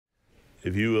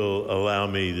If you will allow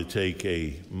me to take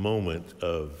a moment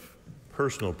of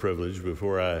personal privilege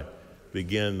before I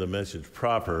begin the message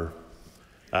proper,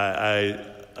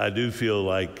 I do feel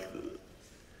like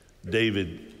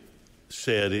David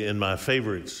said in my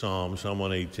favorite psalm, Psalm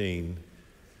 118,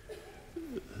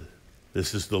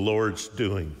 this is the Lord's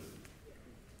doing,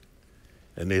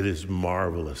 and it is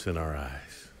marvelous in our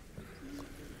eyes.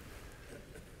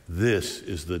 This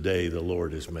is the day the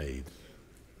Lord has made.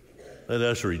 Let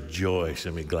us rejoice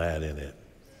and be glad in it.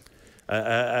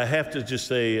 I have to just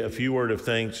say a few words of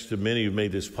thanks to many who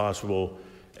made this possible,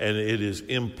 and it is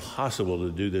impossible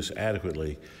to do this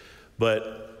adequately.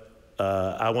 But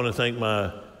I want to thank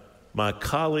my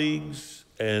colleagues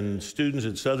and students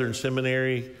at Southern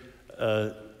Seminary.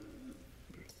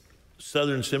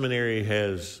 Southern Seminary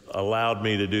has allowed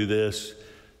me to do this.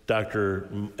 Dr.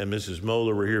 and Mrs.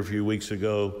 Moeller were here a few weeks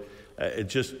ago.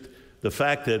 The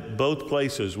fact that both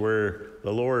places where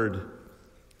the Lord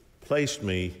placed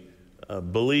me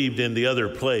believed in the other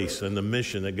place and the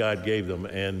mission that God gave them.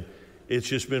 And it's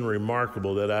just been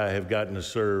remarkable that I have gotten to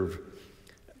serve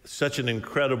such an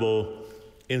incredible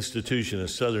institution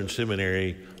as Southern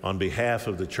Seminary on behalf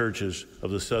of the churches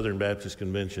of the Southern Baptist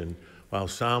Convention, while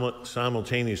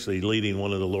simultaneously leading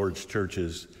one of the Lord's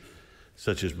churches,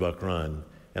 such as Buck Run.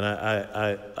 And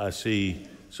I see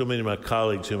so many of my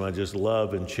colleagues whom I just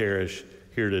love and cherish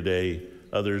here today.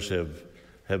 Others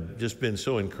have just been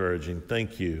so encouraging.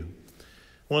 Thank you.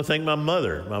 I want to thank my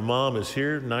mother. My mom is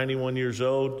here, 91 years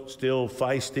old, still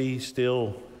feisty,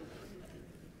 still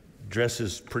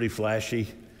dresses pretty flashy.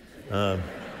 I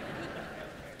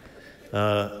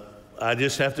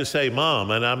just have to say,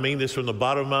 Mom, and I mean this from the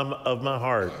bottom of my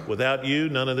heart, without you,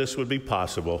 none of this would be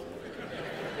possible.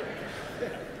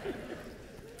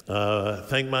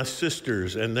 Thank my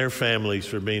sisters and their families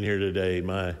for being here today,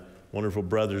 my wonderful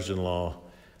brothers-in-law.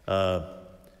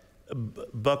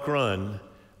 Buck Run,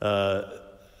 the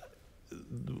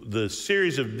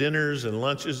series of dinners and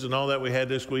lunches and all that we had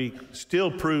this week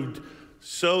still proved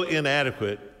so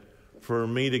inadequate for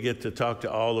me to get to talk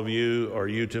to all of you or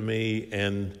you to me,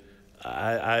 and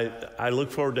I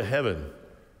look forward to heaven,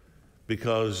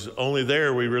 because only there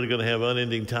are we really going to have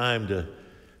unending time to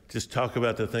just talk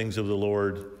about the things of the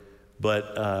Lord.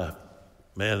 But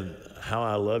man, how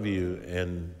I love you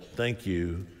and thank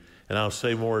you. And I'll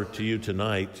say more to you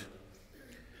tonight.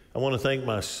 I want to thank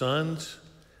my sons,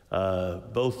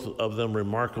 both of them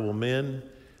remarkable men,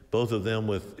 both of them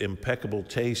with impeccable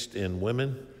taste in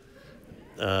women.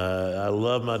 I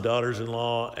love my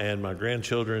daughters-in-law, and my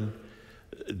grandchildren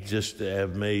just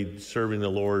have made serving the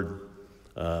Lord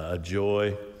a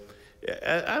joy.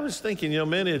 I was thinking,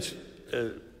 men, it's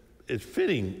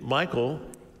fitting. Michael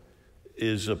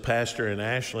is a pastor in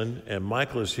Ashland, and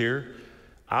Michael is here.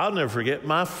 I'll never forget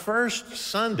my first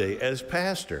Sunday as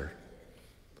pastor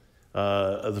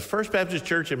of the First Baptist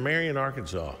Church in Marion,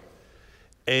 Arkansas.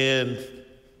 And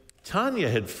Tanya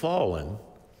had fallen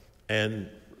and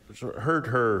hurt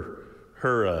her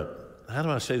how do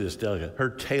I say this delicate?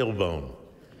 Her tailbone.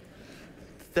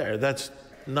 There, that's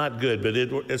not good, but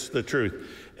it's the truth.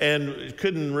 And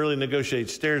couldn't really negotiate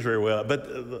stairs very well.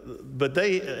 But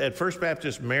they, at First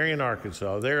Baptist Marion,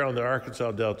 Arkansas, there on the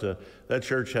Arkansas Delta, that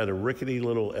church had a rickety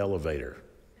little elevator.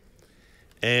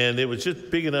 And it was just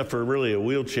big enough for really a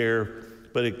wheelchair,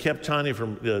 but it kept Tanya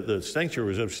from, the sanctuary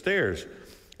was upstairs.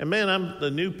 And man, I'm the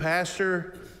new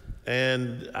pastor,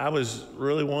 and I was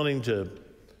really wanting to,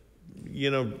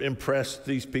 impress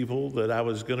these people that I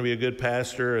was going to be a good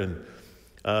pastor. And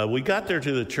we got there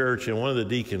to the church, and one of the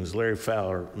deacons, Larry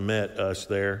Fowler, met us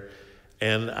there.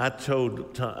 And I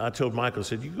told Michael, I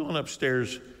said, "You going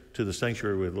upstairs to the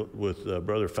sanctuary with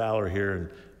Brother Fowler here, and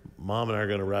Mom and I are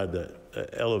going to ride the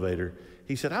elevator."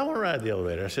 He said, "I want to ride the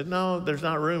elevator." I said, "No, there's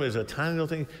not room. It's a tiny little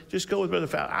thing. Just go with Brother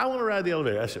Fowler." "I want to ride the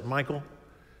elevator." I said, "Michael,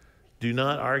 do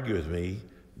not argue with me.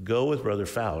 Go with Brother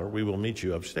Fowler. We will meet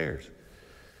you upstairs."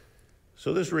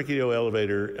 So this rickety old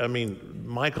elevator,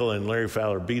 Michael and Larry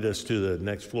Fowler beat us to the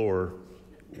next floor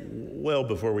well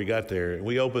before we got there.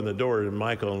 We opened the door, and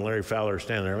Michael and Larry Fowler are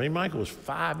standing there. Michael was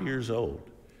 5 years old,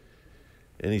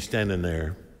 and he's standing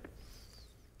there.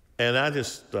 And I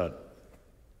just thought,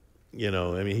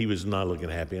 he was not looking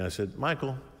happy. And I said,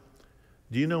 "Michael,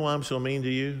 do you know why I'm so mean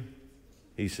to you?"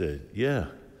 He said, "Yeah,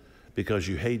 because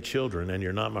you hate children and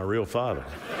you're not my real father."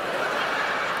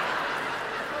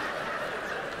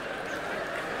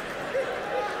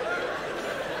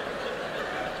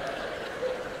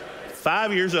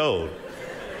 5 years old.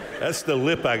 That's the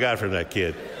lip I got from that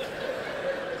kid.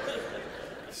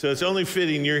 So it's only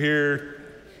fitting you're here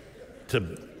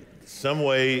to some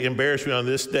way embarrass me on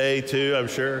this day too, I'm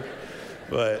sure.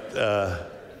 But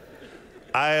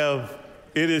I have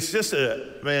It is just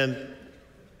man,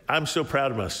 I'm so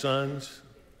proud of my sons.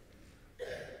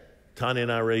 Tanya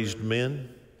and I raised men,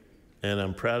 and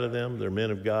I'm proud of them. They're men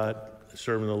of God,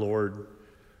 serving the Lord,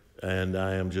 and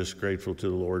I am just grateful to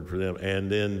the Lord for them.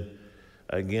 And then,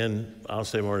 again, I'll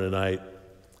say more tonight,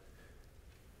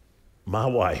 my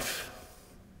wife.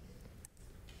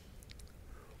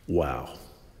 Wow.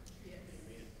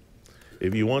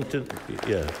 If you want to,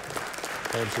 yeah,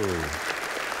 absolutely.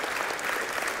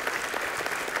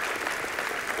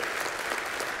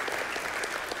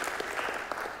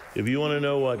 If you want to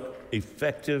know what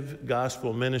effective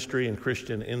gospel ministry and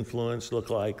Christian influence look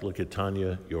at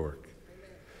Tanya York.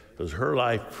 Because her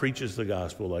life preaches the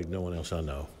gospel like no one else I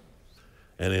know.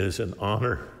 And it is an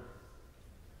honor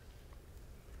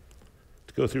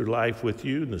to go through life with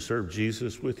you and to serve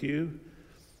Jesus with you.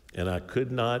 And I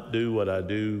could not do what I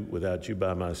do without you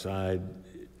by my side.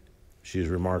 She's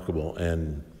remarkable.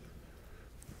 And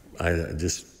I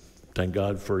just thank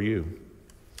God for you.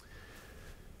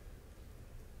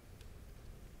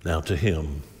 Now to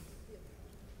him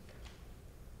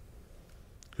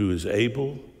who is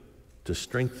able to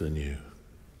strengthen you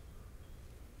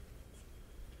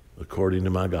according to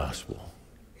my gospel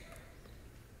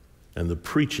and the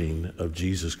preaching of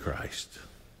Jesus Christ,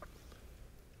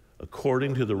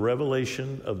 according to the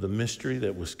revelation of the mystery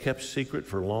that was kept secret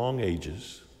for long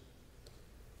ages,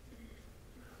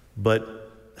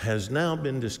 but has now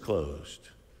been disclosed,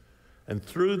 and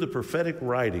through the prophetic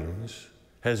writings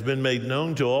has been made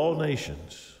known to all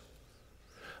nations,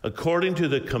 according to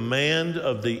the command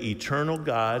of the eternal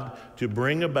God to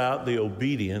bring about the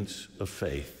obedience of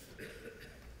faith.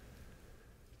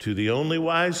 To the only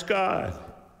wise God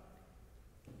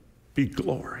be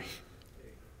glory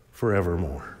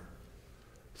forevermore.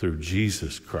 Through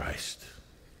Jesus Christ.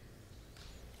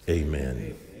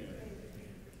 Amen.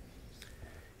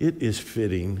 It is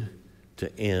fitting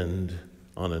to end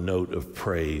on a note of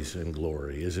praise and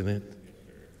glory, isn't it?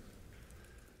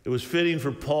 It was fitting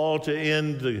for Paul to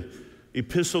end the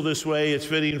epistle this way. It's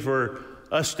fitting for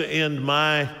us to end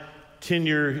my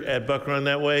tenure at Buck Run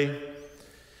that way.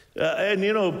 And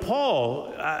you know,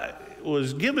 Paul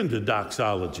was given to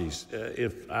doxologies.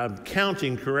 If I'm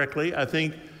counting correctly, I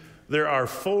think there are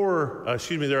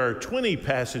 20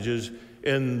 passages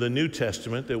in the New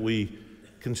Testament that we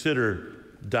consider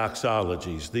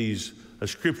doxologies, these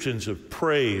ascriptions of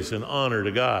praise and honor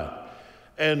to God.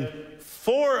 And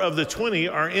 4 of the 20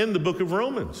 are in the book of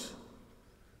Romans.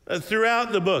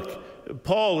 Throughout the book,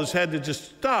 Paul has had to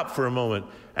just stop for a moment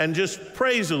and just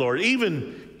praise the Lord.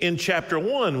 Even in chapter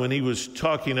 1, when he was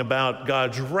talking about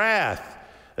God's wrath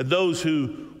and those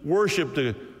who worship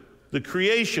the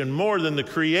creation more than the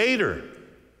Creator,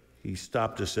 he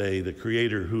stopped to say, the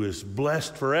Creator who is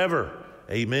blessed forever.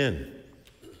 Amen.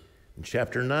 In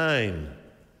chapter 9,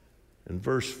 in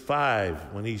verse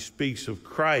 5, when he speaks of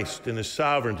Christ and his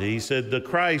sovereignty, he said, the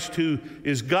Christ who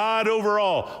is God over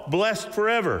all, blessed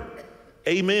forever.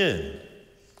 Amen.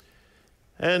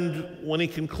 And when he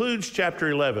concludes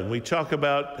chapter 11, we talk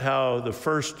about how the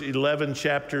first 11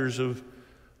 chapters of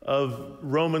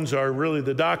Romans are really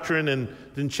the doctrine, and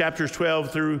then chapters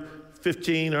 12 through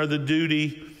 15 are the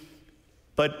duty.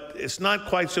 But it's not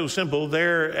quite so simple.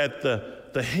 There at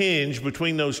the hinge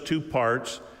between those two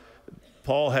parts,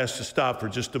 Paul has to stop for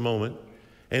just a moment,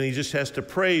 and he just has to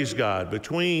praise God.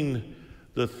 Between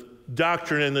the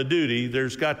doctrine and the duty,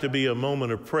 there's got to be a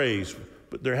moment of praise.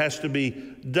 But there has to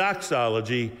be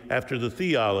doxology after the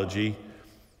theology.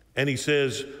 And he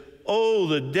says, oh,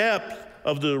 the depth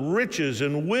of the riches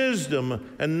and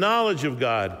wisdom and knowledge of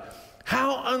God.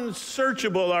 How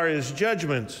unsearchable are his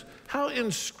judgments. How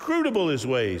inscrutable his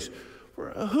ways.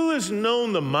 Who has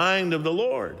known the mind of the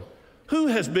Lord? Who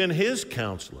has been his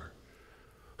counselor?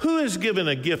 Who has given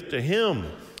a gift to him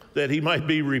that he might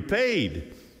be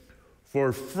repaid?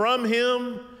 For from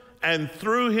him and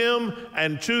through him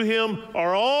and to him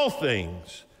are all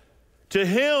things. To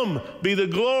him be the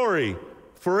glory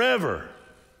forever.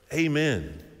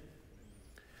 Amen.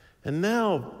 And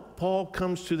now Paul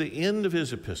comes to the end of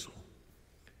his epistle.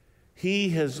 He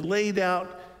has laid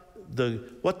out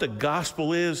what the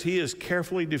gospel is. He has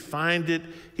carefully defined it.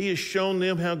 He has shown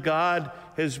them how God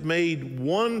has made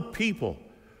one people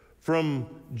from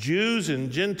Jews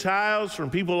and Gentiles, from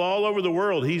people all over the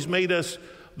world. He's made us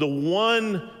the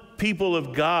one people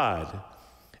of God.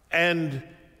 And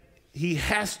he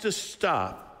has to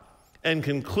stop and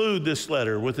conclude this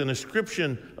letter with an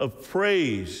ascription of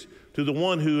praise to the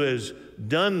one who has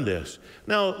done this.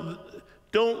 Now,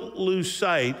 don't lose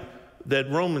sight that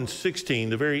Romans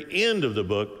 16, the very end of the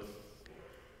book,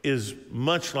 is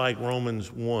much like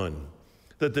Romans 1.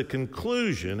 that the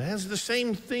conclusion has the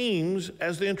same themes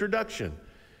as the introduction.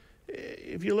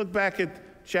 If you look back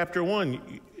at chapter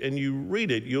 1 and you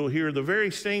read it, you'll hear the very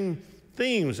same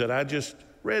themes that I just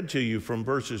read to you from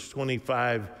verses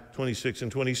 25, 26,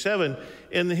 and 27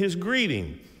 in his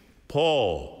greeting.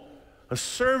 Paul, a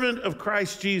servant of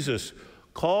Christ Jesus,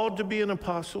 called to be an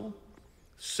apostle,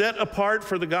 set apart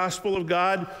for the gospel of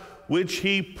God, which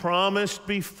he promised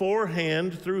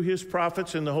beforehand through his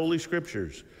prophets in the Holy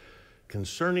Scriptures,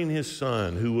 concerning his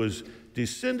Son, who was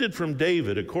descended from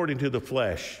David according to the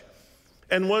flesh,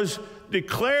 and was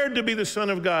declared to be the Son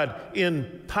of God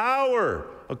in power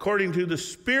according to the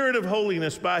Spirit of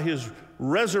holiness by his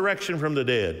resurrection from the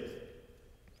dead.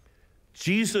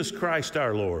 Jesus Christ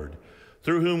our Lord,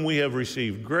 through whom we have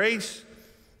received grace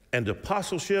and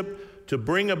apostleship to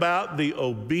bring about the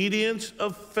obedience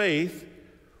of faith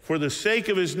for the sake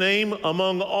of his name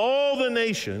among all the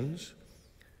nations,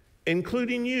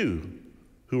 including you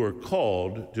who are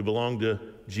called to belong to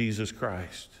Jesus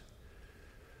Christ.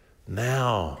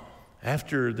 Now,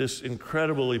 after this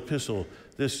incredible epistle,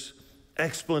 this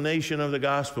explanation of the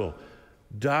gospel,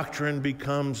 doctrine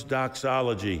becomes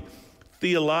doxology.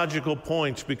 Theological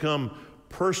points become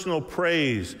personal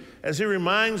praise as he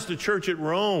reminds the church at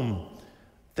Rome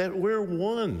that we're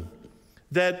one,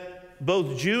 that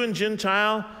both Jew and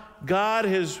Gentile, God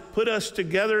has put us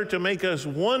together to make us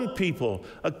one people,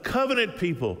 a covenant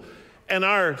people, and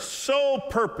our sole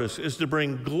purpose is to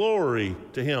bring glory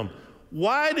to him.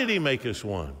 Why did he make us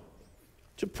one?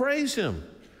 To praise him,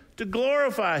 to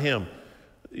glorify him.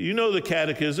 You know the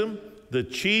catechism. The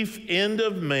chief end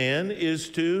of man is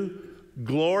to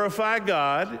glorify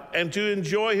God and to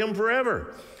enjoy him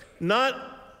forever. Not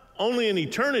only in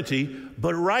eternity,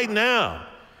 but right now.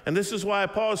 And this is why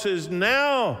Paul says,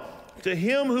 now to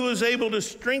him who is able to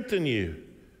strengthen you.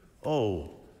 Oh,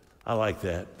 I like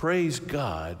that. Praise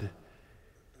God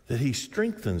that he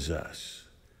strengthens us.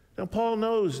 Now, Paul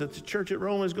knows that the church at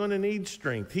Rome is going to need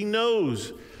strength. He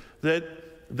knows that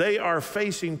they are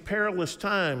facing perilous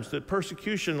times, that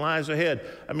persecution lies ahead.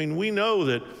 I mean, we know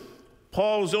that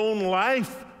Paul's own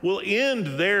life will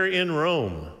end there in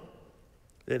Rome,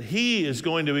 that he is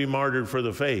going to be martyred for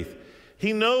the faith.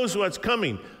 He knows what's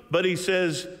coming, but he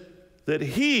says that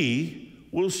he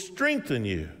will strengthen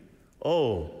you.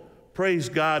 Oh, praise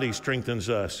God, he strengthens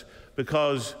us,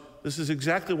 because this is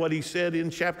exactly what he said in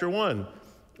chapter 1.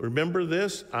 Remember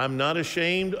this, I'm not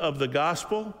ashamed of the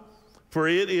gospel, for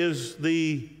it is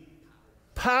the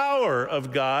power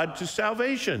of God to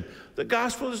salvation. The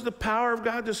gospel is the power of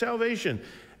God to salvation.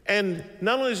 And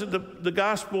not only is it the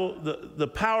gospel, the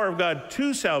power of God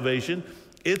to salvation,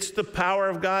 it's the power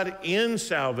of God in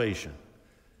salvation.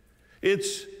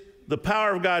 It's the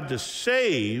power of God to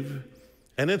save,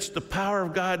 and it's the power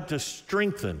of God to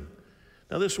strengthen.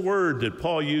 Now, this word that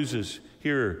Paul uses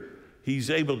here,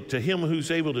 to him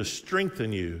who's able to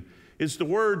strengthen you, is the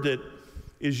word that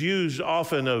is used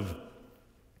often of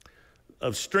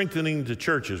strengthening the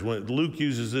churches. When Luke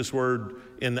uses this word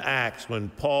in Acts, when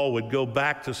Paul would go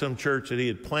back to some church that he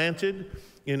had planted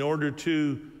in order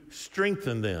to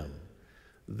strengthen them.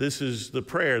 This is the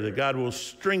prayer that God will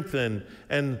strengthen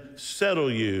and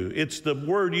settle you. It's the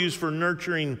word used for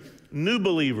nurturing new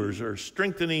believers or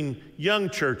strengthening young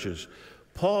churches.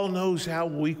 Paul knows how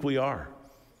weak we are.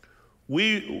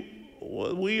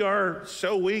 We are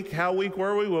so weak. How weak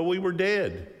were we? Well, we were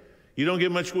dead. You don't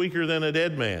get much weaker than a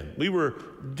dead man. We were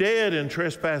dead in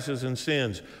trespasses and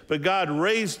sins, but God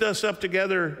raised us up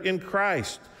together in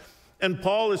Christ. And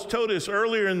Paul has told us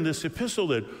earlier in this epistle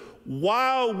that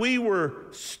while we were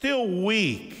still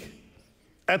weak,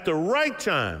 at the right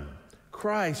time,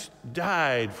 Christ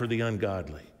died for the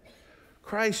ungodly.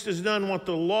 Christ has done what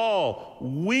the law,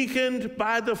 weakened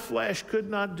by the flesh, could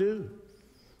not do.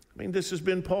 I mean, this has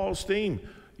been Paul's theme.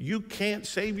 You can't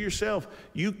save yourself.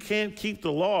 You can't keep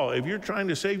the law. If you're trying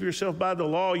to save yourself by the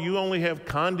law, you only have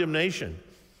condemnation.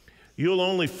 You'll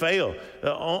only fail.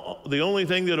 The only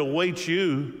thing that awaits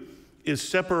you is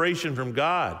separation from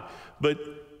God. But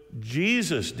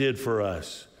Jesus did for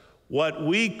us what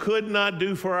we could not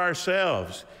do for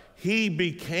ourselves. He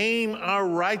became our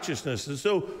righteousness. And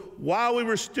so while we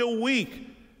were still weak,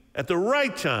 at the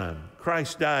right time,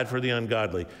 Christ died for the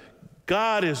ungodly.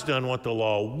 God has done what the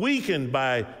law, weakened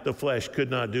by the flesh, could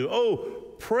not do. Oh,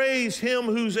 praise him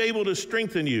who's able to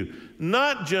strengthen you,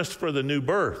 not just for the new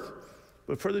birth,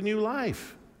 but for the new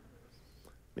life.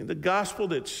 I mean, the gospel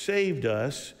that saved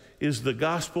us is the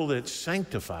gospel that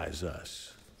sanctifies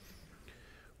us.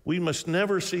 We must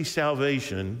never see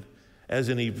salvation as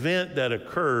an event that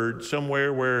occurred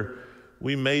somewhere where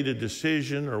we made a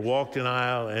decision or walked an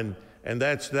aisle and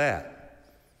that's that.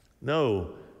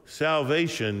 No,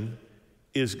 salvation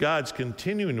is God's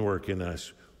continuing work in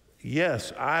us.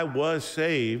 Yes, I was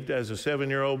saved as a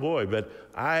 7-year-old boy, but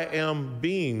I am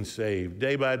being saved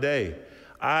day by day.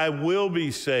 I will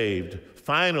be saved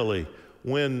finally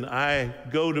when I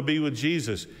go to be with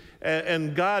Jesus.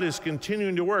 And God is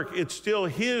continuing to work. It's still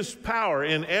His power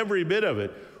in every bit of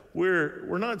it.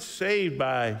 We're not saved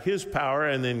by His power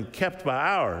and then kept by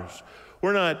ours.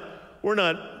 We're not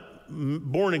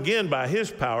born again by His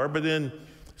power, but then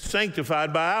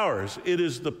sanctified by ours. It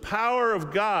is the power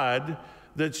of God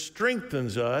that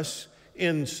strengthens us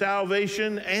in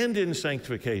salvation and in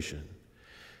sanctification.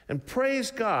 And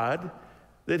praise God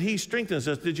that He strengthens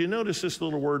us. Did you notice this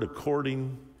little word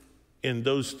according in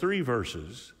those 3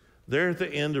 verses? There at the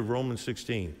end of Romans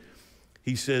 16.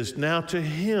 He says, now to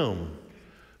Him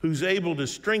who's able to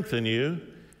strengthen you,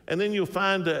 and then you'll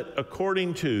find that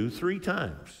according to 3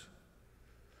 times.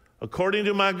 According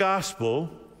to my gospel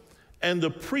and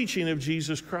the preaching of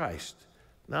Jesus Christ.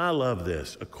 Now, I love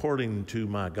this, according to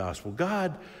my gospel.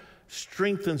 God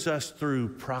strengthens us through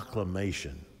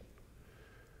proclamation.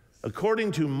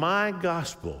 According to my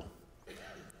gospel.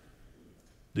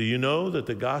 Do you know that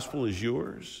the gospel is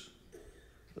yours?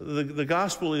 The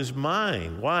gospel is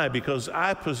mine. Why? Because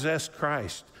I possess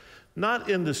Christ. Not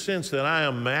in the sense that I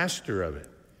am master of it,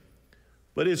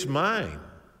 but it's mine.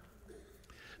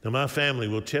 Now, my family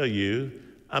will tell you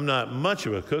I'm not much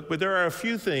of a cook, but there are a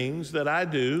few things that I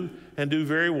do and do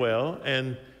very well.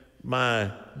 And my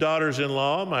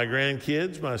daughters-in-law, my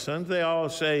grandkids, my sons, they all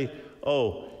say,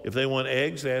 oh, if they want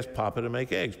eggs, they ask Papa to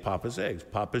make eggs. Papa's eggs,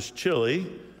 Papa's chili,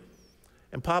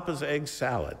 and Papa's egg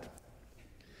salad.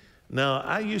 Now,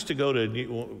 I used to go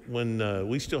to, when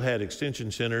we still had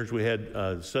extension centers, we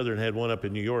had, Southern had one up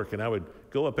in New York, and I would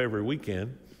go up every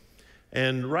weekend.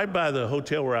 And right by the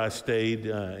hotel where I stayed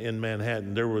in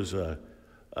Manhattan, there was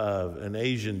an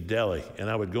Asian deli, and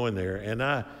I would go in there, and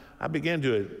I began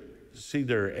to see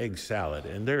their egg salad,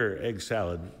 and their egg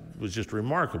salad was just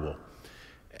remarkable.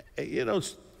 You know,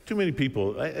 too many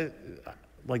people,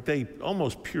 like they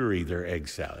almost puree their egg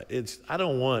salad. I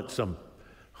don't want some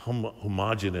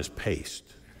homogeneous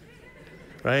paste,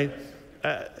 right?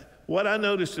 What I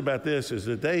noticed about this is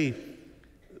that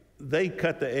they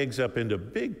cut the eggs up into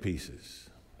big pieces.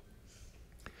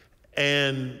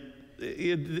 And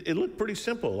it looked pretty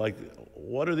simple, like,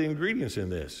 what are the ingredients in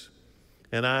this?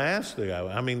 And I asked the guy,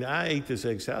 I ate this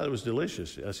egg salad, it was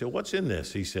delicious. I said, what's in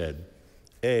this? He said,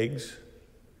 eggs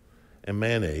and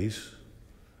mayonnaise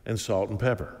and salt and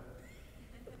pepper.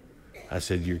 I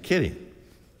said, you're kidding.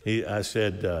 I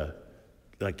said,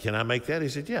 can I make that? He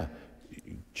said, yeah.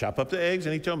 Chop up the eggs,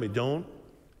 and he told me, don't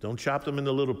chop them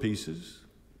into little pieces.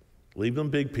 Leave them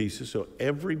big pieces so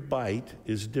every bite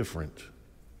is different.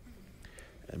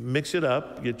 Mix it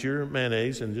up, get your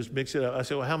mayonnaise, and just mix it up. I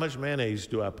said, well, how much mayonnaise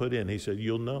do I put in? He said,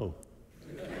 you'll know.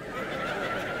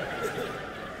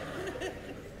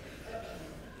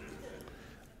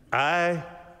 I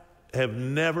have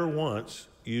never once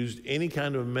used any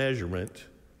kind of measurement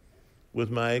with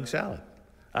my egg salad.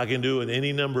 I can do it with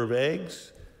any number of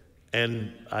eggs,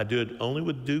 and I do it only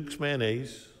with Duke's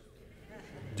mayonnaise.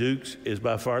 Duke's is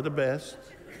by far the best.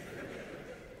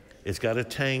 It's got a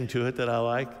tang to it that I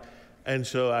like. And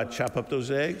so I chop up those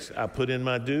eggs. I put in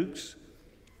my Duke's,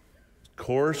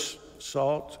 coarse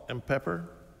salt and pepper,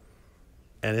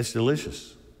 and it's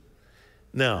delicious.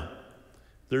 Now,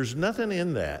 there's nothing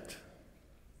in that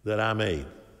I made.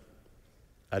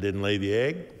 I didn't lay the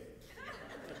egg.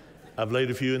 I've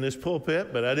laid a few in this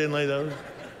pulpit, but I didn't lay those.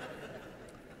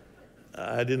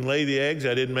 I didn't lay the eggs.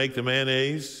 I didn't make the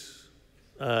mayonnaise.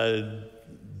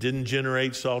 Didn't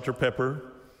generate salt or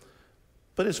pepper.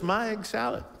 But it's my egg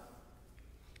salad.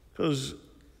 Because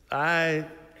I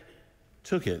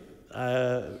took it.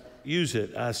 I use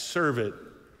it. I serve it.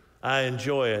 I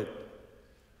enjoy it.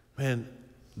 Man,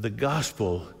 the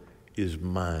gospel is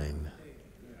mine.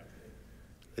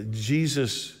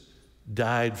 Jesus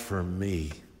died for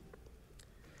me.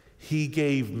 He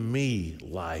gave me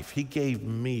life. He gave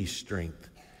me strength.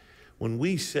 When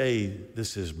we say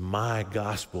this is my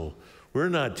gospel, we're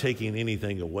not taking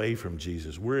anything away from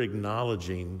Jesus. We're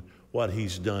acknowledging what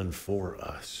he's done for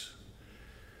us.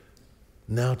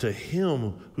 Now to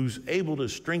him who's able to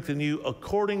strengthen you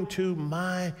according to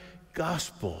my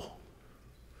gospel.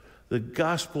 The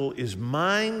gospel is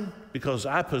mine because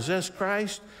I possess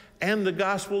Christ, and the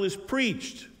gospel is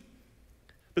preached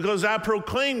because I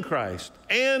proclaim Christ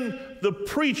and the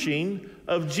preaching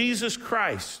of Jesus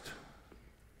Christ.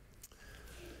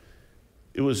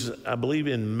 It was, I believe,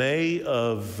 in May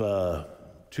of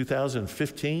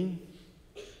 2015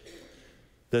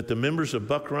 that the members of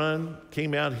Buck Run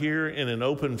came out here in an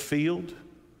open field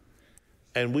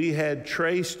and we had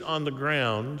traced on the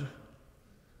ground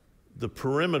the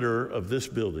perimeter of this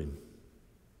building.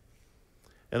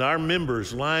 And our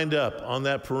members lined up on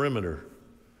that perimeter.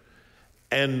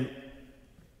 And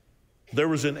there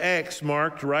was an X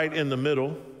marked right in the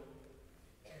middle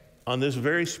on this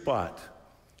very spot.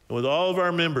 And with all of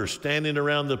our members standing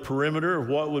around the perimeter of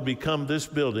what would become this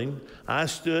building, I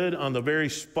stood on the very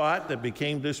spot that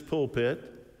became this pulpit.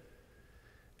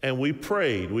 And we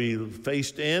prayed. We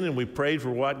faced in and we prayed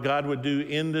for what God would do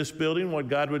in this building, what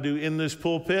God would do in this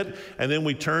pulpit. And then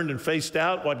we turned and faced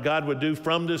out what God would do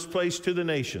from this place to the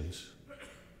nations.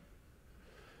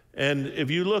 And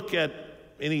if you look at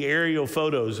any aerial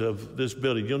photos of this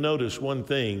building, you'll notice one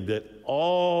thing, that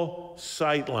all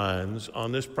sight lines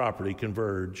on this property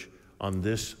converge on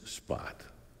this spot.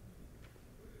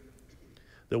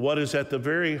 That what is at the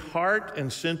very heart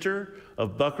and center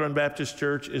of Buck Run Baptist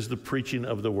Church is the preaching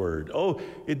of the word. Oh,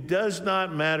 it does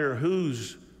not matter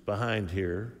who's behind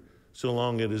here, so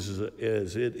long as it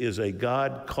is a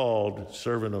God-called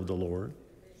servant of the Lord.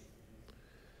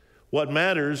 What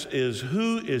matters is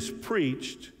who is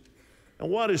preached and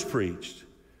what is preached.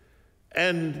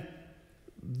 And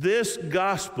this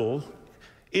gospel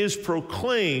is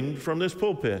proclaimed from this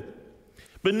pulpit.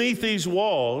 Beneath these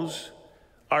walls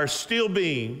are steel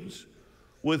beams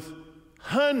with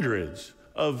hundreds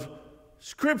of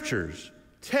scriptures,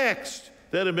 texts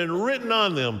that have been written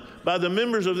on them by the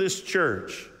members of this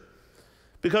church.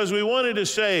 Because we wanted to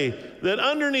say that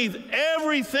underneath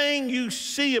everything you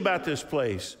see about this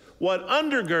place, what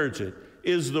undergirds it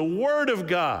is the Word of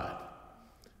God.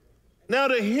 Now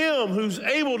to Him who's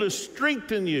able to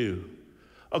strengthen you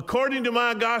according to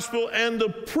my gospel and the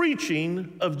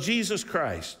preaching of Jesus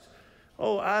Christ.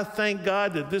 Oh, I thank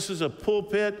God that this is a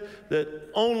pulpit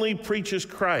that only preaches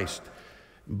Christ.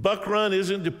 Buck Run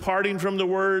isn't departing from the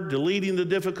Word, deleting the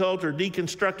difficult, or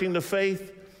deconstructing the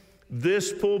faith.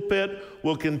 This pulpit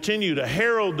will continue to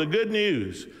herald the good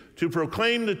news, to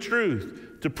proclaim the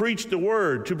truth, to preach the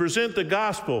Word, to present the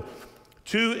gospel,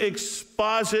 to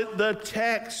exposit the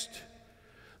text.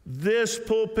 This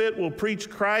pulpit will preach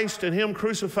Christ and Him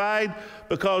crucified,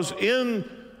 because in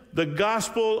the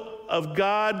gospel of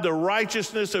God, the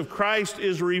righteousness of Christ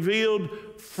is revealed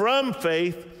from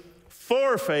faith,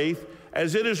 for faith,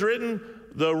 as it is written,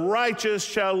 the righteous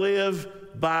shall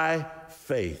live by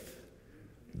faith.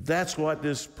 That's what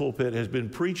this pulpit has been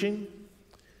preaching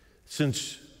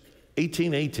since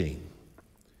 1818.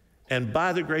 And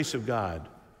by the grace of God,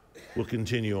 will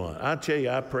continue on. I tell you,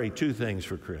 I pray two things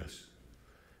for Chris.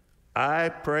 I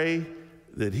pray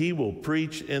that he will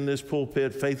preach in this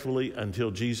pulpit faithfully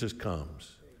until Jesus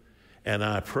comes. And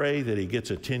I pray that he gets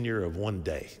a tenure of 1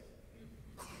 day.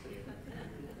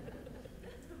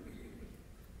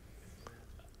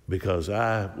 Because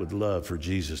I would love for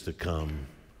Jesus to come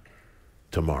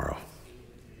tomorrow.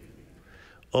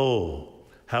 Oh,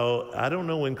 how I don't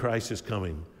know when Christ is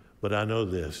coming, but I know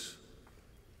this.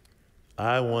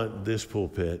 I want this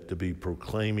pulpit to be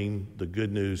proclaiming the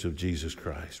good news of Jesus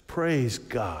Christ. Praise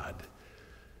God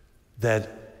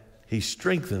that He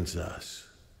strengthens us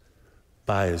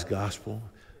by His gospel,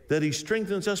 that He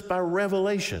strengthens us by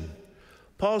revelation.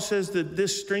 Paul says that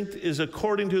this strength is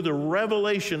according to the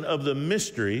revelation of the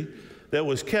mystery that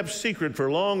was kept secret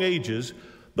for long ages,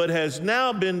 but has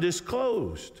now been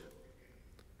disclosed.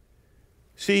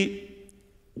 See,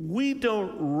 we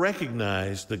don't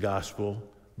recognize the gospel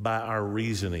by our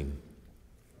reasoning.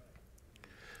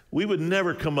 We would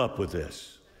never come up with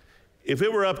this. If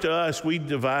it were up to us, we'd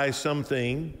devise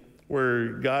something where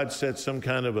God sets some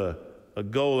kind of a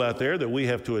goal out there that we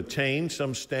have to attain,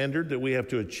 some standard that we have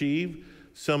to achieve,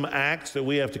 some acts that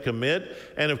we have to commit,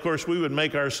 and of course we would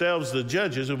make ourselves the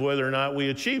judges of whether or not we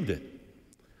achieved it.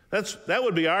 That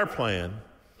would be our plan.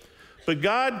 But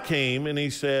God came and He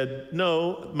said,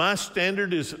 no, my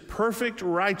standard is perfect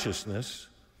righteousness,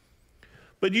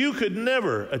 but you could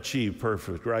never achieve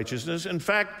perfect righteousness. In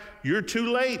fact, you're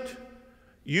too late.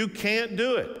 You can't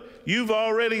do it. You've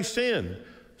already sinned.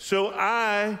 So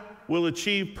I will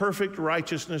achieve perfect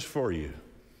righteousness for you.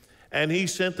 And He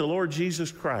sent the Lord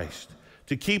Jesus Christ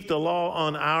to keep the law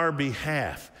on our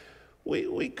behalf.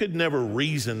 We could never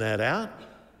reason that out.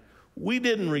 We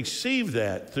didn't receive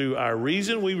that through our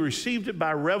reason. We received it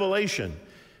by revelation.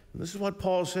 And this is what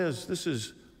Paul says. This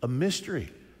is a mystery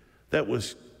that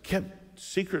was kept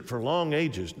secret for long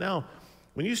ages. Now,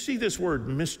 when you see this word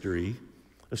mystery,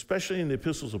 especially in the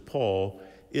epistles of Paul,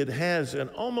 it has an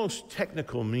almost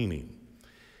technical meaning.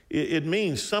 It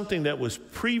means something that was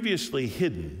previously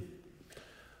hidden,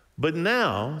 but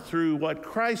now, through what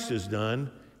Christ has done,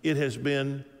 it has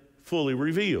been fully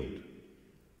revealed.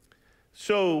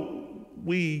 So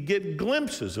we get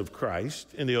glimpses of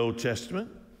Christ in the Old Testament,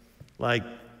 like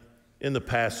in the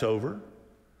Passover,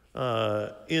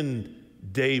 in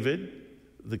David,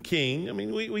 the king. I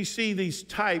mean, we see these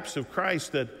types of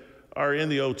Christ that are in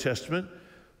the Old Testament,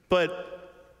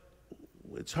 but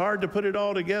it's hard to put it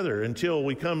all together until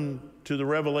we come to the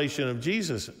revelation of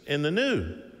Jesus in the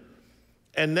New.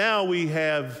 And now we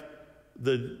have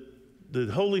the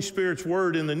Holy Spirit's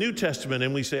word in the New Testament,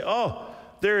 and we say, oh,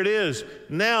 there it is.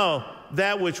 Now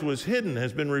that which was hidden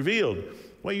has been revealed.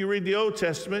 Well, you read the Old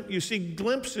Testament, you see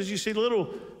glimpses, you see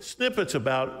little snippets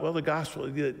about, well, the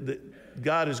gospel,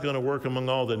 God is going to work among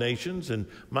all the nations, and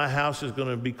my house is going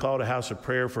to be called a house of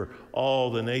prayer for all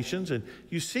the nations. And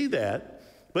you see that,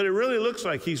 but it really looks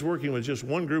like he's working with just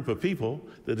one group of people,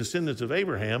 the descendants of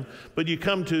Abraham. But you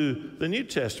come to the New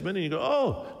Testament and you go,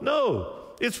 oh, no,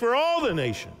 it's for all the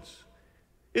nations.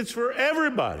 It's for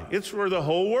everybody. It's for the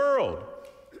whole world.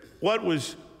 What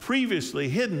was previously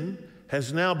hidden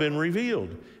has now been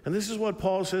revealed. And this is what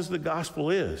Paul says the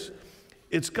gospel is.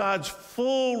 It's God's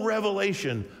full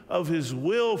revelation of his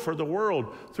will for the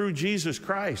world through Jesus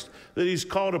Christ, that he's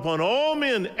called upon all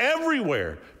men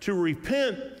everywhere to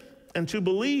repent and to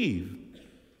believe.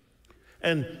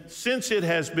 And since it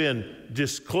has been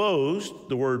disclosed,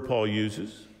 the word Paul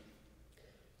uses,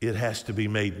 it has to be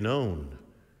made known.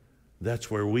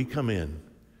 That's where we come in,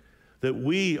 that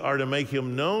we are to make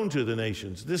him known to the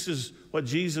nations. This is what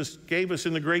Jesus gave us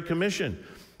in the Great Commission.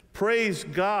 Praise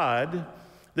God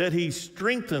that he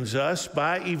strengthens us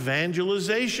by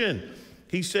evangelization.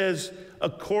 He says,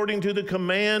 according to the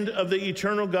command of the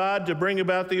eternal God, to bring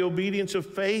about the obedience of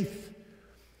faith.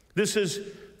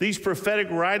 These prophetic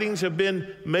writings have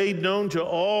been made known to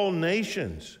all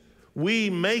nations. We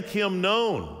make him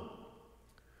known.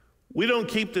 We don't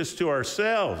keep this to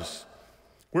ourselves.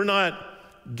 We're not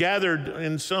gathered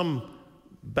in some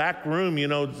back room,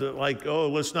 like, oh,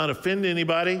 let's not offend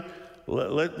anybody.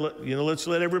 Let's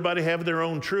let everybody have their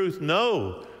own truth.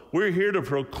 No, we're here to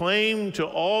proclaim to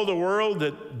all the world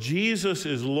that Jesus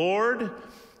is Lord,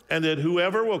 and that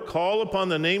whoever will call upon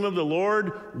the name of the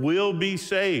Lord will be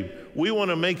saved. We want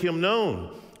to make him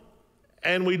known.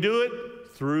 And we do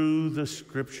it through the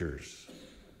scriptures.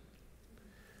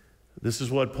 This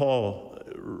is what Paul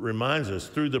reminds us.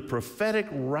 Through the prophetic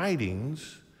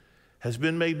writings has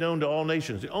been made known to all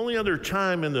nations. The only other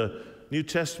time in the New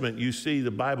Testament you see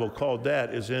the Bible called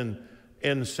that is in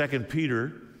 2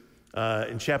 Peter,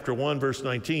 in chapter 1, verse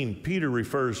 19. Peter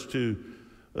refers to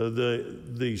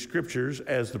the scriptures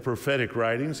as the prophetic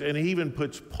writings, and he even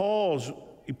puts Paul's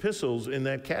epistles in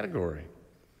that category.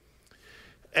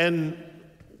 And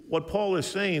what Paul is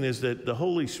saying is that the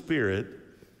Holy Spirit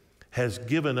has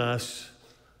given us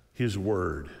his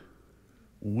word.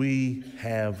 We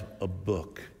have a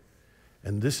book,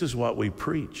 and this is what we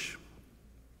preach.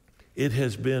 It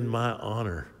has been my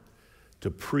honor to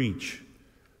preach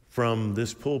from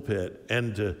this pulpit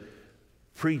and to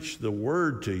preach the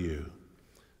word to you.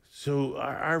 So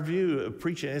our view of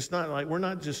preaching, it's not like we're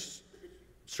not just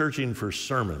searching for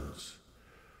sermons.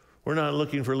 We're not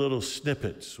looking for little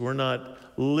snippets. We're not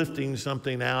lifting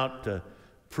something out to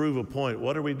prove a point.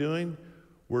 What are we doing?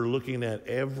 We're looking at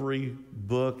every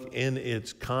book in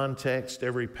its context,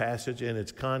 every passage in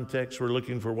its context. We're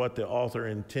looking for what the author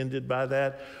intended by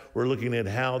that. We're looking at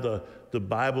how the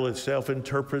Bible itself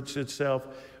interprets itself.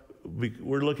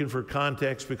 We're looking for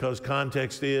context because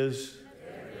context is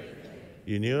everything.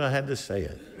 You knew I had to say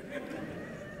it.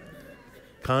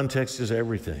 Context is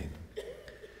everything.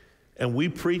 And we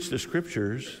preach the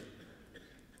scriptures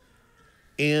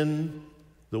in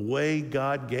the way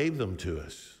God gave them to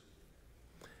us.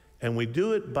 And we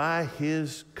do it by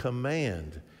his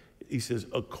command. He says,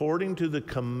 according to the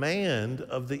command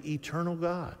of the eternal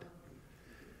God.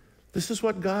 This is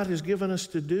what God has given us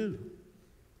to do.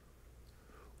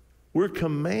 We're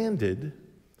commanded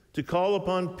to call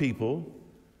upon people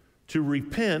to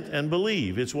repent and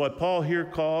believe. It's what Paul here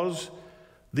calls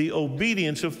the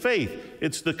obedience of faith.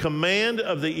 It's the command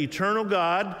of the eternal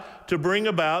God to bring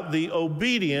about the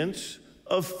obedience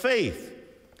of faith.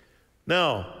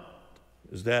 Now,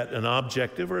 is that an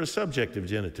objective or a subjective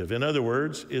genitive? In other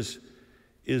words,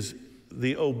 is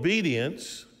the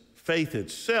obedience faith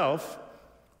itself,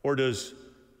 or does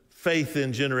faith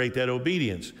then generate that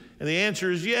obedience? And the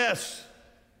answer is yes.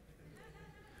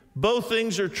 Both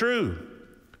things are true.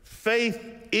 Faith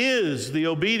is the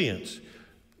obedience.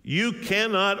 You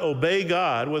cannot obey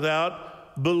God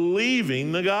without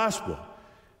believing the gospel.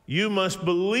 You must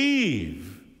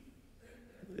believe.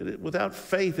 Without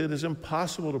faith, it is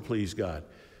impossible to please God.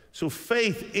 So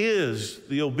faith is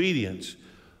the obedience.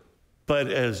 But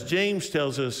as James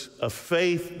tells us, a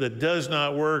faith that does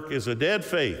not work is a dead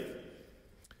faith.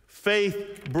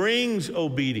 Faith brings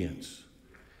obedience.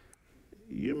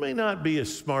 You may not be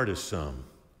as smart as some,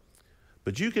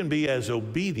 but you can be as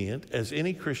obedient as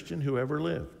any Christian who ever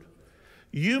lived.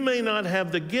 You may not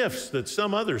have the gifts that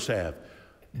some others have,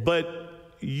 but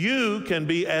you can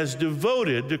be as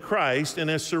devoted to Christ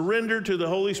and as surrendered to the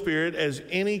Holy Spirit as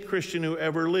any Christian who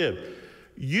ever lived.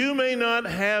 You may not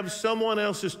have someone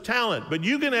else's talent, but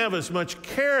you can have as much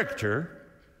character,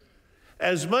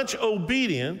 as much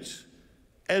obedience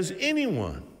as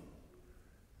anyone.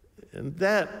 And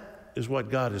that is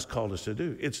what God has called us to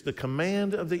do. It's the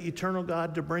command of the eternal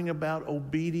God to bring about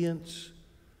obedience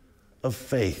of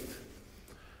faith.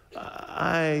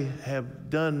 I have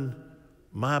done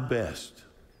my best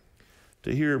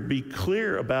to be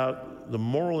clear about the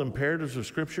moral imperatives of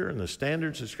Scripture and the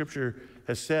standards that Scripture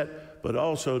has set, but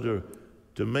also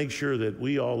to make sure that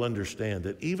we all understand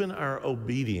that even our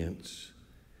obedience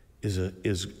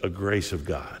is a grace of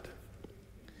God.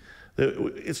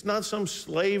 It's not some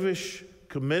slavish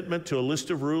commitment to a list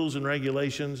of rules and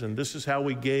regulations, and this is how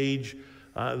we gauge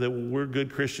that we're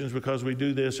good Christians because we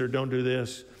do this or don't do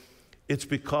this. It's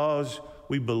because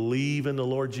we believe in the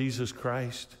Lord Jesus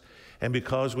Christ, and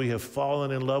because we have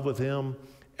fallen in love with Him,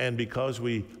 and because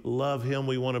we love Him,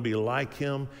 we want to be like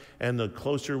Him. And the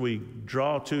closer we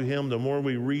draw to Him, the more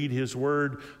we read His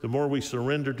Word, the more we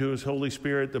surrender to His Holy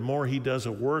Spirit, the more He does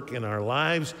a work in our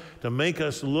lives to make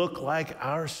us look like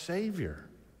our Savior.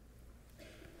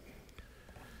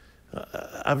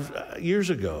 Years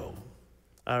ago,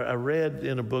 I read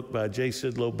in a book by J.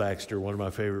 Sidlow Baxter, one of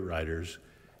my favorite writers,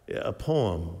 a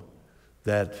poem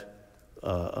that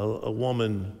a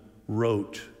woman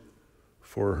wrote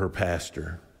for her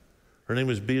pastor. Her name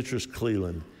was Beatrice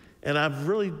Cleland. And I've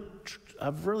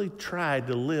really tried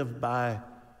to live by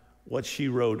what she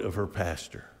wrote of her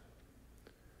pastor.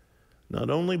 Not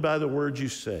only by the words you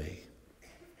say,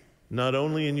 not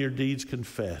only in your deeds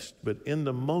confessed, but in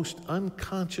the most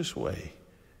unconscious way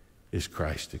is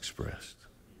Christ expressed.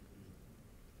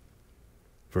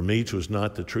 For me, 'twas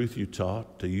not the truth you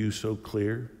taught, to you so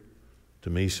clear, to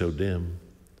me so dim.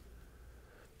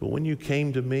 But when you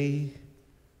came to me,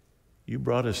 you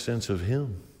brought a sense of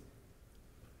Him.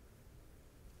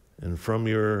 And from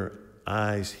your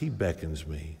eyes, He beckons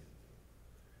me.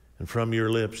 And from your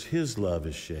lips, His love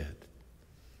is shed.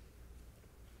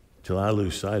 Till I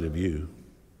lose sight of you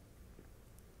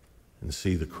and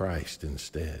see the Christ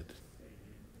instead.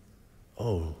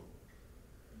 Oh,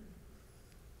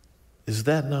 is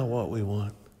that not what we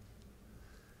want?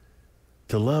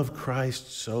 To love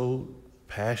Christ so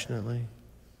passionately,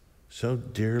 so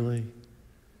dearly,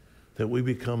 that we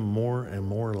become more and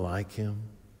more like Him,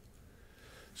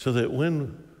 so that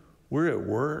when we're at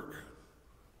work,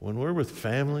 when we're with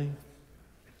family,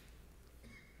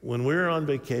 when we're on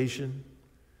vacation,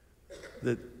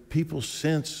 that people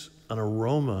sense an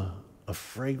aroma, a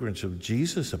fragrance of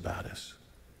Jesus about us.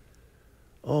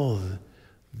 Oh,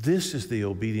 this is the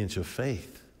obedience of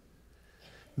faith.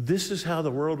 This is how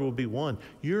the world will be won.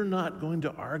 You're not going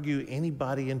to argue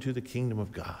anybody into the kingdom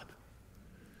of God.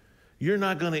 You're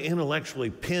not going to intellectually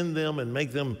pin them and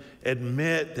make them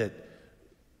admit that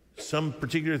some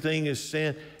particular thing is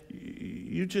sin.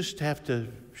 You just have to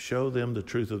show them the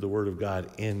truth of the Word of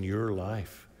God in your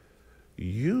life.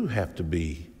 You have to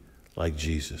be like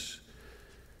Jesus.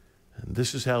 And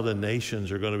this is how the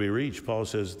nations are going to be reached. Paul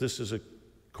says this is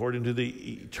according to the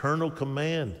eternal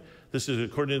command. This is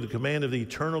according to the command of the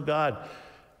eternal God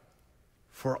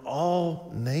for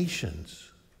all nations.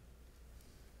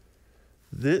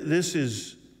 This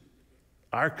is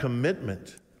our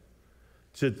commitment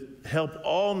to help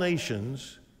all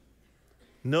nations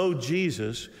know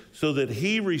Jesus so that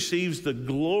He receives the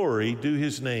glory due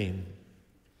His name.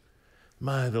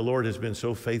 The Lord has been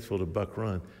so faithful to Buck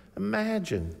Run.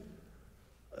 Imagine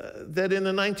that in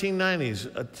the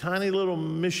 1990s, a tiny little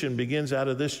mission begins out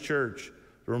of this church,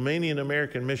 the Romanian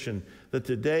American mission, that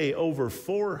today over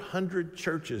 400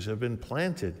 churches have been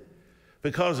planted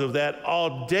because of that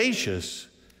audacious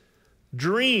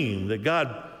dream that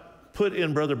God put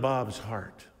in Brother Bob's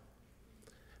heart.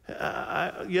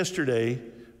 Yesterday,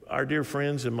 our dear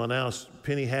friends in Manaus,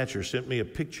 Penny Hatcher, sent me a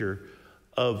picture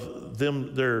of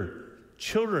their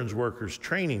children's workers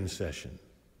training session.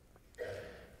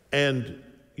 And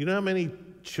you know how many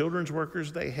children's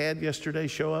workers they had yesterday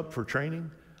show up for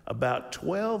training? About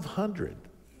 1,200.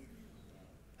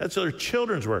 That's their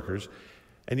children's workers.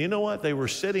 And you know what? They were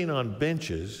sitting on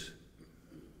benches,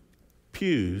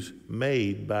 pews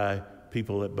made by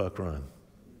people at Buck Run.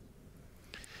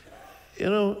 You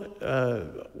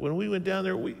know, when we went down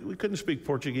there, we couldn't speak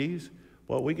Portuguese.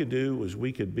 what we could do was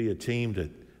we could be a team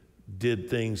that did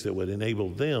things that would enable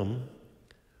them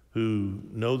who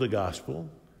know the gospel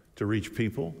to reach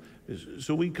people.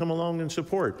 So we come along and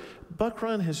support. Buck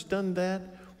Run has done that,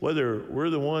 whether we're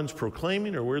the ones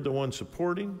proclaiming or we're the ones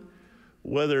supporting,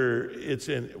 whether it's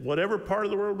in whatever part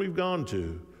of the world we've gone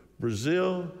to,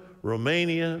 Brazil,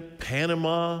 Romania,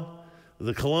 Panama,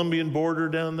 the Colombian border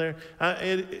down there.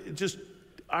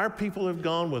 Our people have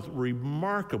gone with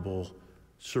remarkable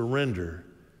surrender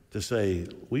to say,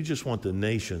 we just want the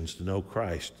nations to know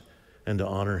Christ and to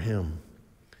honor him.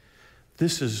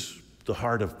 This is the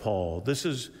heart of Paul. This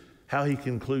is how he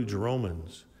concludes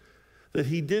Romans, that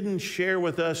he didn't share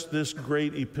with us this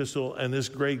great epistle and this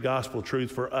great gospel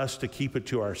truth for us to keep it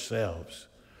to ourselves,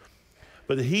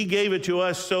 but he gave it to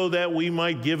us so that we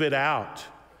might give it out.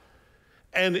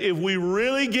 And if we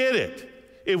really get it,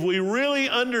 if we really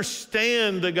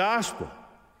understand the gospel,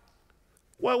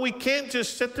 well, we can't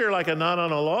just sit there like a knot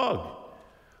on a log.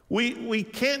 We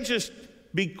can't just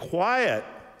be quiet.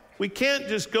 We can't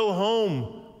just go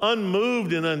home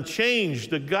unmoved and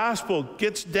unchanged. The gospel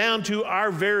gets down to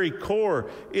our very core.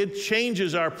 It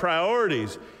changes our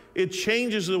priorities. It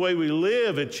changes the way we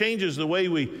live. It changes the way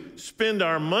we spend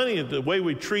our money, the way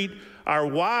we treat our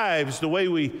wives, the way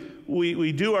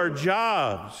we do our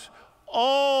jobs.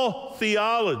 All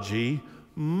theology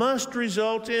must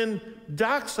result in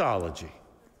doxology.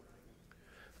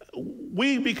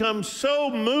 We become so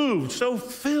moved, so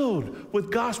filled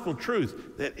with gospel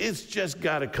truth that it's just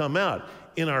got to come out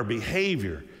in our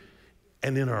behavior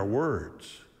and in our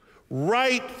words.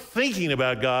 Right thinking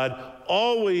about God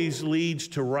always leads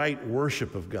to right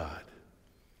worship of God.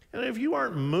 And if you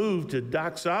aren't moved to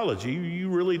doxology, you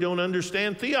really don't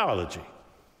understand theology.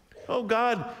 Oh,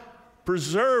 God,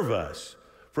 preserve us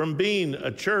from being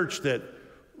a church that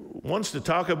wants to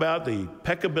talk about the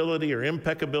peccability or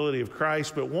impeccability of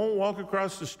Christ, but won't walk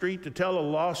across the street to tell a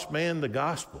lost man the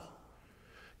gospel.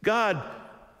 God,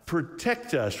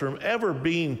 protect us from ever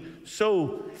being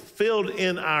so filled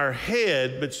in our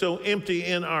head, but so empty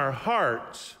in our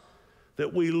hearts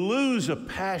that we lose a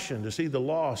passion to see the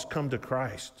lost come to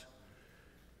Christ.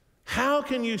 How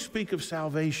can you speak of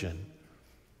salvation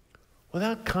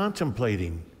without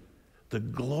contemplating the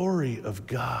glory of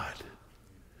God?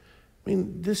 I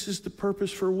mean, this is the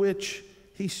purpose for which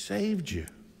he saved you.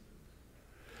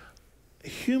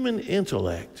 Human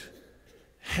intellect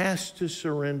has to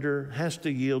surrender, has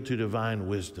to yield to divine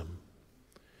wisdom.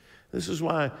 This is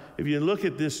why, if you look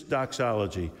at this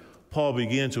doxology, Paul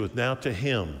begins with, now to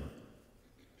him.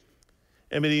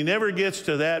 I mean, he never gets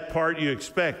to that part you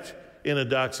expect in a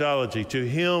doxology. To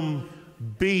him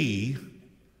be.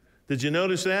 Did you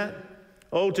notice that?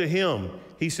 Oh, to him.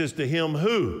 He says, to him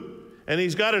who? And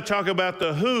he's got to talk about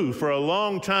the who for a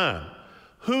long time.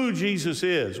 Who Jesus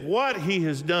is, what he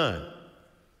has done.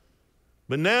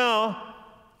 But now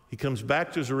he comes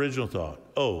back to his original thought.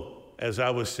 Oh, as I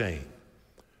was saying,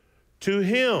 to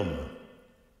him,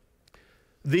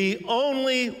 the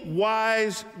only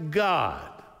wise God.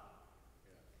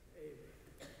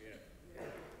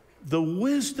 The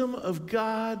wisdom of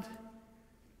God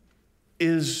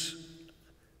is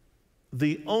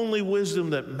the only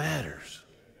wisdom that matters.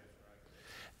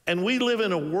 And we live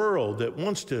in a world that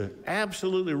wants to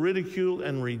absolutely ridicule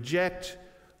and reject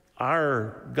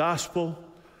our gospel.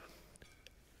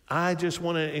 I just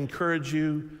want to encourage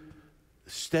you,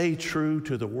 stay true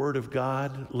to the word of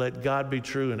God. Let God be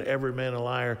true and every man a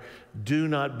liar. Do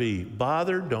not be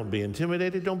bothered. Don't be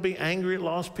intimidated. Don't be angry at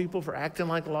lost people for acting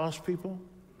like lost people.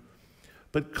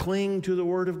 But cling to the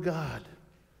word of God.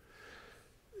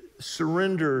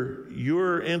 Surrender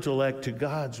your intellect to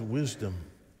God's wisdom.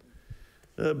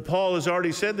 Paul has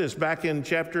already said this back in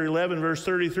chapter 11, verse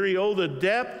 33. Oh, the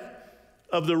depth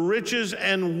of the riches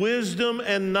and wisdom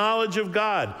and knowledge of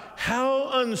God. How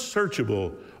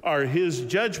unsearchable are his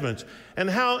judgments and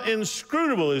how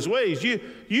inscrutable his ways.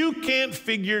 You can't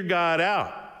figure God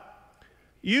out.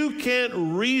 You can't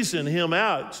reason him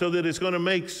out so that it's going to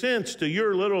make sense to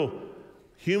your little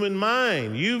human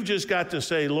mind. You've just got to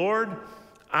say, Lord,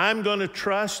 I'm going to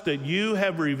trust that you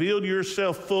have revealed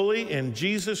yourself fully in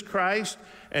Jesus Christ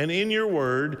and in your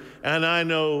word, and I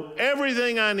know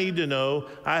everything I need to know.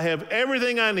 I have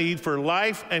everything I need for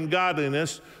life and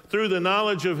godliness through the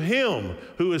knowledge of him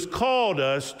who has called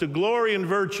us to glory and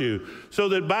virtue, so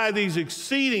that by these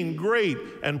exceeding great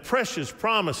and precious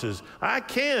promises, I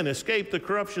can escape the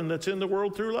corruption that's in the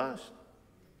world through lust.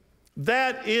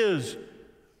 That is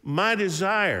my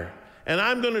desire, and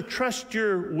I'm going to trust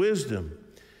your wisdom,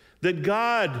 that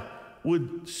God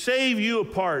would save you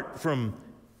apart from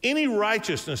any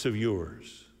righteousness of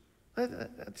yours.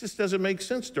 That just doesn't make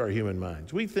sense to our human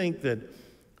minds. We think that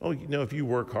Oh, if you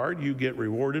work hard, you get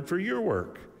rewarded for your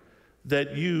work,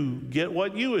 that you get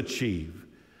what you achieve,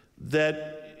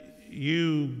 that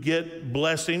you get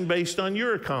blessing based on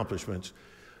your accomplishments.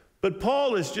 But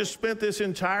Paul has just spent this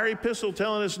entire epistle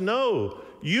telling us, no,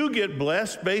 you get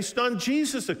blessed based on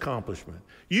Jesus' accomplishment.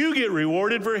 You get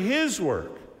rewarded for his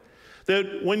work.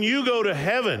 That when you go to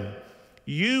heaven,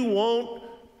 you won't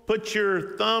put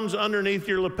your thumbs underneath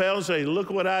your lapel and say,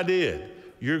 look what I did.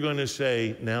 You're going to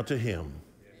say, now to him.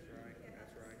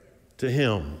 To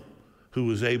him who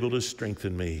was able to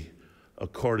strengthen me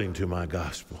according to my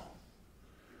gospel.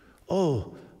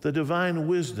 Oh, the divine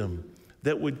wisdom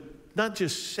that would not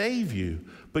just save you,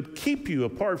 but keep you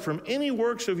apart from any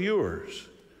works of yours.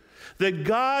 That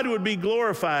God would be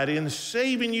glorified in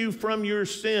saving you from your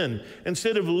sin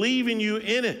instead of leaving you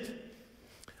in it.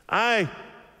 I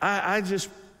just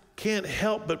can't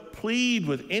help but plead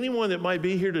with anyone that might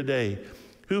be here today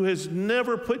who has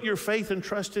never put your faith and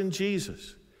trust in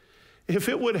Jesus. If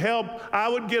it would help, I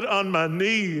would get on my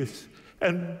knees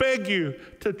and beg you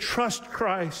to trust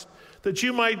Christ, that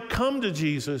you might come to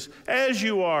Jesus as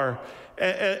you are,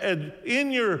 and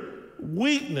in your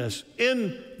weakness,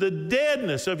 in the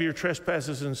deadness of your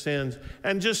trespasses and sins,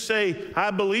 and just say,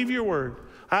 I believe your word.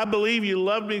 I believe you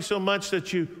loved me so much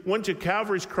that you went to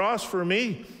Calvary's cross for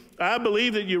me. I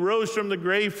believe that you rose from the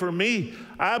grave for me.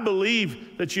 I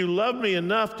believe that you loved me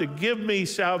enough to give me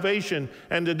salvation.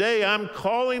 And today I'm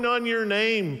calling on your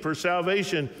name for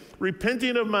salvation,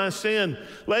 repenting of my sin,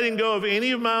 letting go of any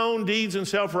of my own deeds and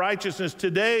self-righteousness.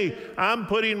 Today I'm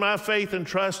putting my faith and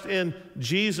trust in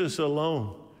Jesus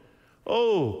alone.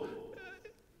 Oh,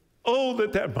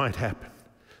 that might happen.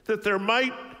 That there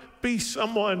might be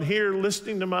someone here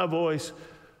listening to my voice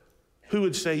who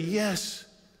would say, yes,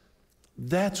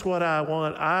 that's what I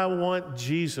want. I want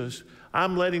Jesus.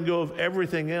 I'm letting go of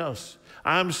everything else.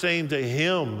 I'm saying to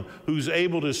him who's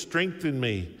able to strengthen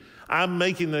me, I'm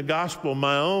making the gospel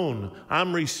my own.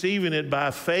 I'm receiving it by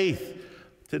faith.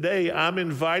 Today, I'm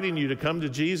inviting you to come to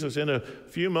Jesus. In a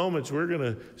few moments, we're going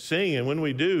to sing. And when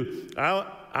we do,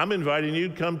 I'm inviting you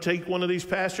to come take one of these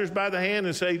pastors by the hand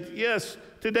and say, yes,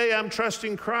 today I'm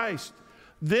trusting Christ.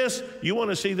 You want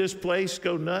to see this place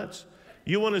go nuts?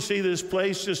 You want to see this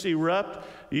place just erupt?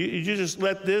 You just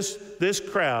let this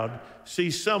crowd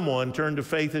see someone turn to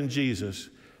faith in Jesus.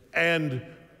 And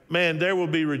man, there will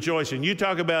be rejoicing. You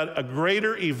talk about a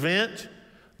greater event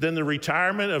than the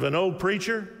retirement of an old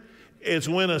preacher. It's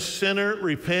when a sinner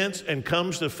repents and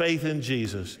comes to faith in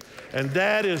Jesus. And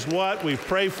that is what we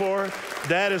pray for.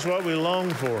 That is what we long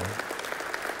for.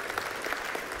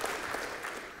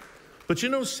 But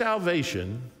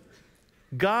salvation,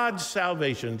 God's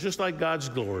salvation, just like God's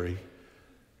glory,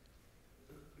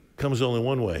 comes only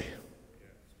one way.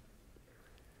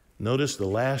 Notice the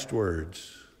last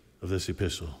words of this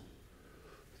epistle.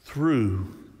 Through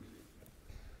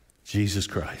Jesus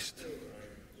Christ.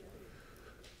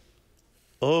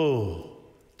 Oh,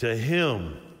 to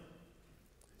him,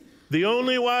 the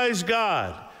only wise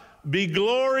God, be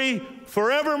glory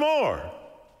forevermore.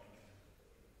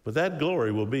 But that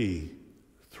glory will be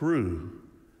through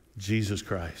Jesus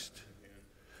Christ.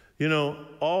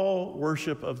 All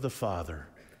worship of the Father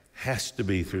has to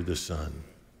be through the Son.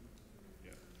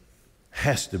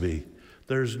 Has to be.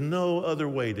 There's no other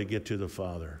way to get to the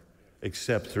Father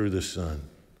except through the Son.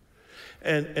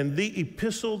 And the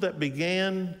epistle that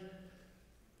began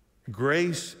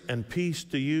grace and peace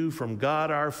to you from God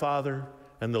our Father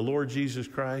and the Lord Jesus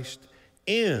Christ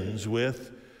ends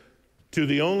with, to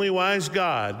the only wise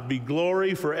God be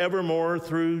glory forevermore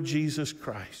through Jesus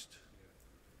Christ.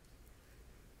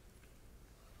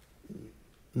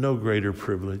 No greater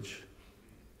privilege,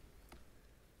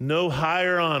 no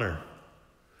higher honor,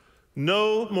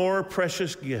 no more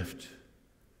precious gift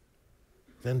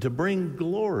than to bring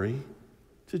glory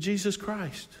to Jesus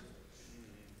Christ.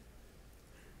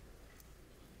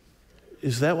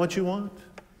 Is that what you want?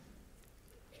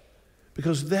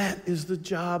 Because that is the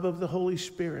job of the Holy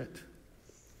Spirit.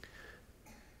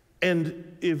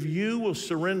 And if you will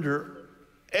surrender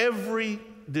every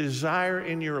desire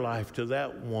in your life to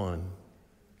that one,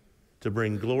 to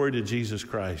bring glory to Jesus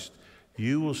Christ,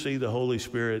 you will see the Holy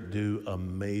Spirit do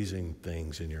amazing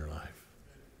things in your life.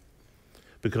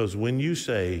 Because when you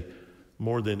say,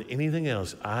 more than anything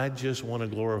else, I just want to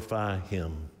glorify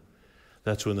him,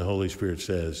 that's when the Holy Spirit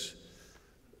says,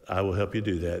 I will help you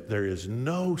do that. There is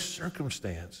no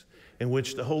circumstance in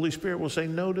which the Holy Spirit will say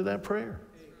no to that prayer.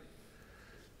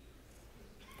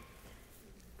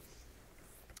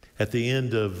 At the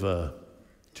end of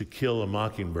To Kill a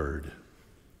Mockingbird,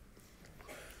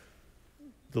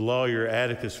 the lawyer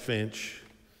Atticus Finch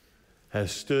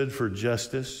has stood for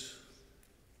justice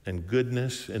and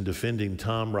goodness in defending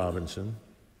Tom Robinson,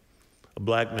 a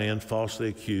black man falsely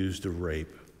accused of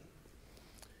rape.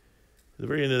 At the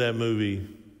very end of that movie,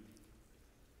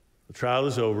 the trial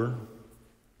is over.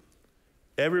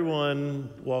 Everyone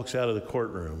walks out of the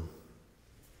courtroom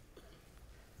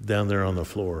down there on the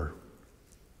floor.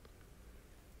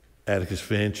 Atticus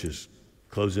Finch is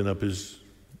closing up his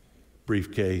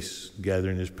briefcase,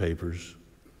 gathering his papers.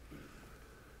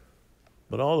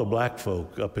 But all the black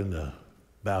folk up in the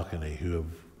balcony who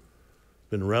have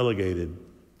been relegated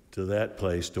to that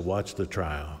place to watch the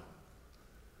trial,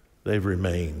 they've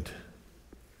remained.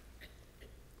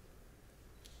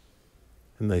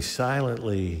 And they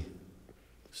silently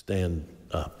stand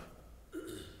up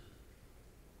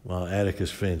while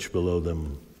Atticus Finch below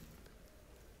them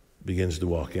begins to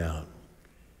walk out.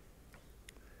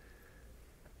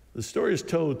 The story is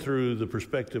told through the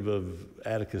perspective of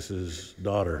Atticus's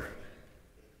daughter.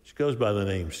 She goes by the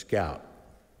name Scout,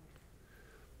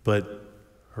 but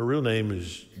her real name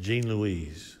is Jean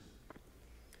Louise.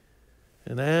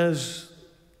 And as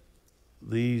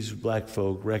these black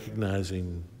folk,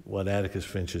 recognizing what Atticus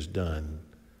Finch has done,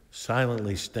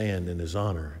 silently stand in his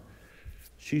honor,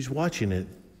 she's watching it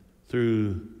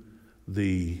through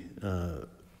the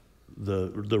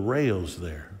rails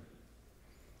there.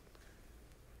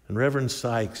 And Reverend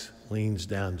Sykes leans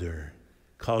down to her,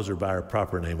 calls her by her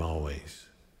proper name always.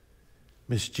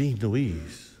 Miss Jean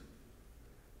Louise.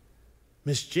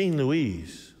 Miss Jean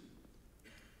Louise,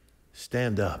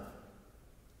 stand up.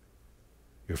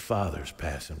 Your father's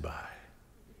passing by.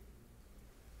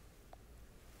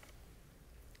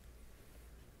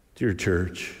 Dear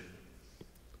church,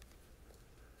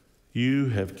 you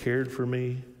have cared for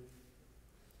me,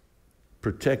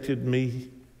 protected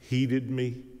me, heeded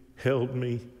me, held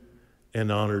me,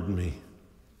 and honored me.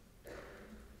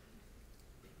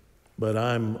 But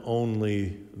I'm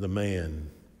only the man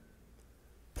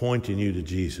pointing you to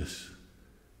Jesus,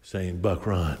 saying, Buck,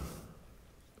 run.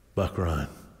 Buck, run.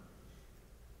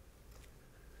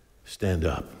 Stand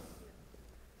up.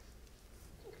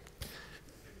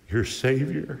 Your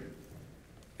Savior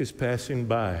is passing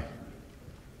by.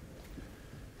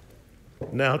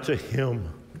 Now to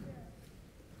Him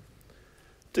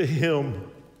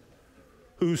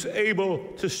who's able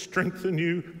to strengthen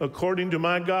you according to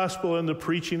my gospel and the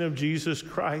preaching of Jesus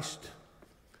Christ,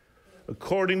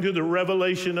 according to the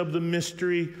revelation of the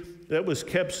mystery that was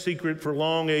kept secret for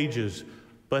long ages,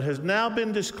 but has now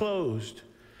been disclosed,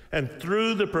 and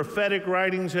through the prophetic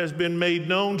writings has been made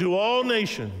known to all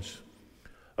nations,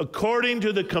 according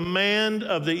to the command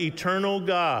of the eternal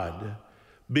God,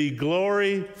 be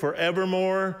glory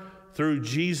forevermore through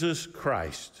Jesus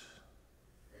Christ.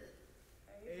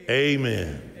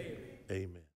 Amen. Amen. Amen.